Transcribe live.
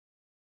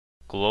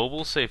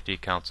Global Safety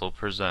Council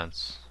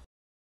presents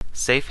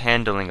Safe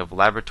Handling of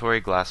Laboratory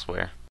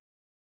Glassware.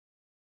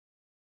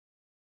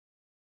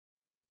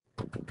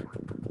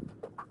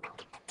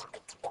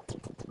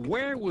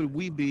 Where would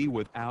we be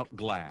without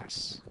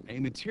glass? A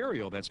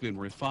material that's been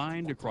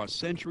refined across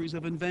centuries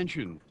of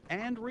invention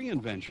and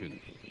reinvention.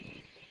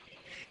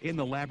 In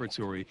the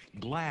laboratory,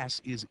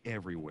 glass is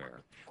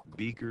everywhere.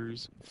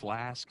 Beakers,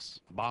 flasks,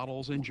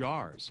 bottles, and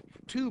jars.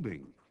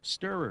 Tubing,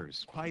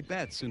 stirrers,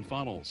 pipettes, and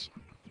funnels.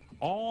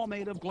 All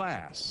made of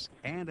glass,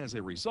 and as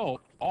a result,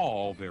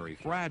 all very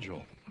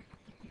fragile.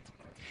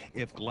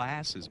 If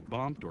glass is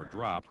bumped or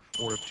dropped,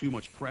 or if too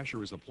much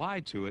pressure is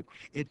applied to it,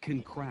 it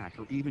can crack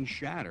or even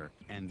shatter,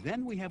 and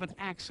then we have an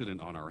accident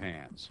on our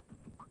hands.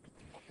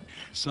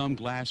 Some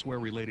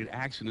glassware-related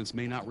accidents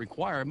may not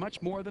require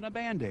much more than a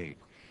Band-Aid,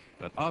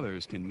 but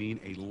others can mean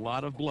a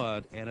lot of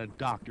blood and a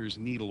doctor's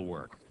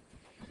needlework.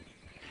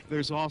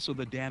 There's also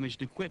the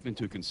damaged equipment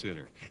to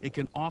consider. It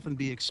can often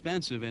be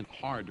expensive and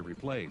hard to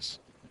replace.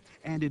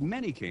 And in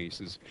many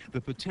cases,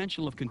 the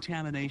potential of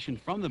contamination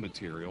from the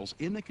materials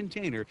in the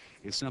container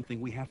is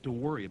something we have to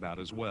worry about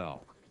as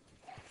well.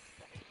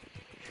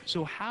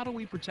 So how do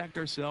we protect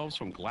ourselves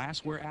from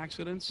glassware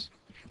accidents?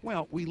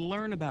 Well, we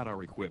learn about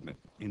our equipment,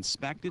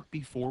 inspect it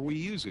before we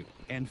use it,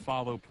 and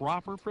follow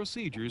proper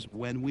procedures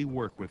when we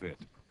work with it.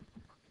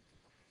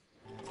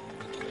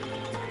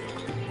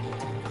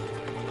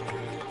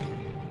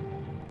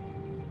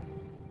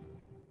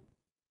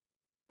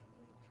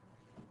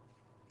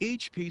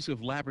 Each piece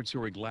of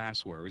laboratory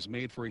glassware is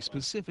made for a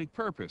specific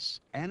purpose,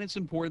 and it's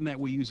important that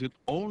we use it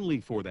only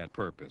for that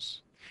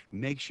purpose.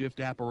 Makeshift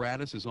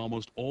apparatus is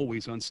almost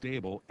always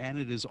unstable, and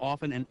it is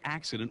often an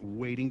accident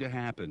waiting to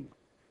happen.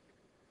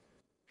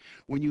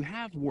 When you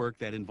have work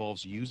that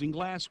involves using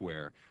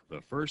glassware,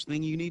 the first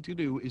thing you need to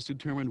do is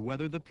determine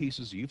whether the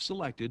pieces you've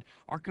selected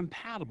are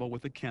compatible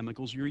with the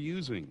chemicals you're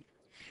using.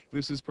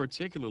 This is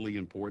particularly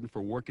important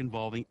for work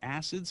involving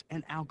acids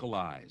and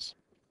alkalis.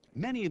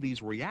 Many of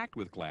these react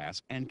with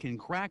glass and can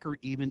crack or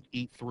even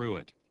eat through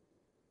it.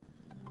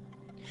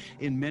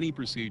 In many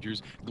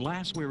procedures,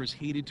 glassware is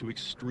heated to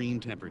extreme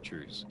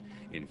temperatures.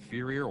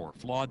 Inferior or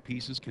flawed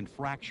pieces can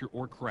fracture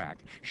or crack,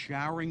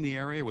 showering the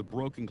area with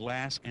broken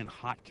glass and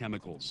hot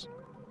chemicals.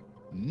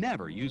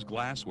 Never use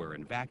glassware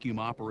in vacuum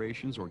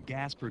operations or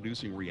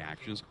gas-producing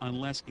reactions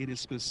unless it is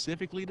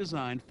specifically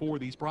designed for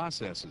these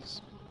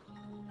processes.